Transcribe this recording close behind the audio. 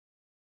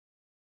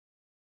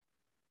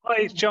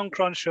Hi, it's John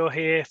Cronshaw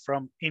here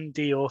from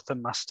Indie Author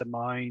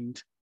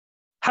Mastermind.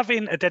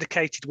 Having a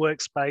dedicated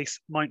workspace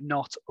might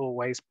not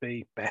always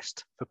be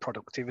best for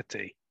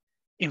productivity.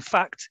 In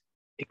fact,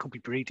 it could be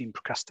breeding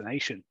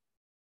procrastination.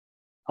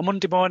 On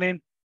Monday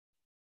morning,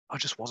 I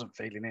just wasn't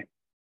feeling it.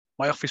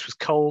 My office was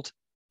cold,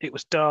 it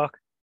was dark,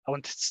 I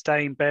wanted to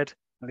stay in bed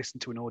and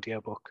listen to an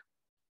audiobook.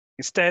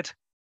 Instead,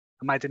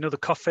 I made another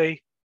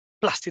coffee,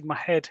 blasted my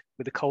head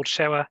with a cold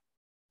shower,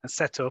 and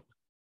set up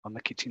on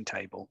the kitchen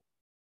table.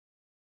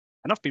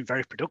 And I've been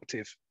very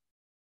productive.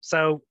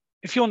 So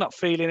if you're not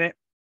feeling it,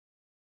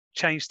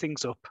 change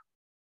things up.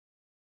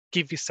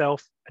 Give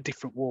yourself a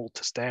different wall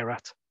to stare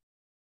at.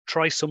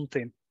 Try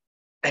something,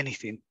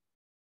 anything.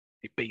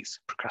 It beats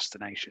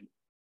procrastination.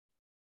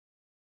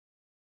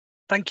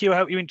 Thank you. I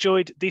hope you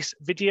enjoyed this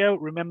video.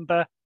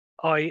 Remember,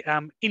 I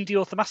am Indie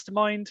Author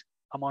Mastermind.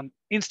 I'm on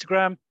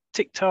Instagram,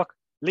 TikTok,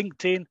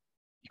 LinkedIn.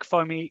 You can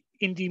find me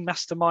Indie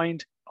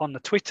Mastermind on the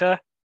Twitter.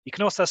 You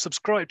can also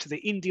subscribe to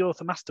the Indie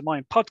Author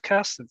Mastermind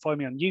podcast and find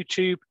me on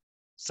YouTube.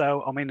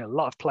 So I'm in a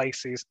lot of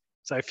places.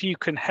 So if you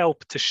can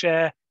help to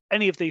share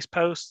any of these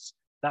posts,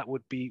 that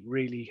would be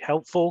really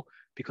helpful,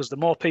 because the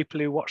more people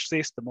who watch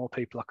this, the more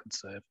people I can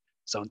serve.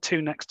 So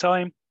until next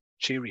time,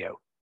 cheerio.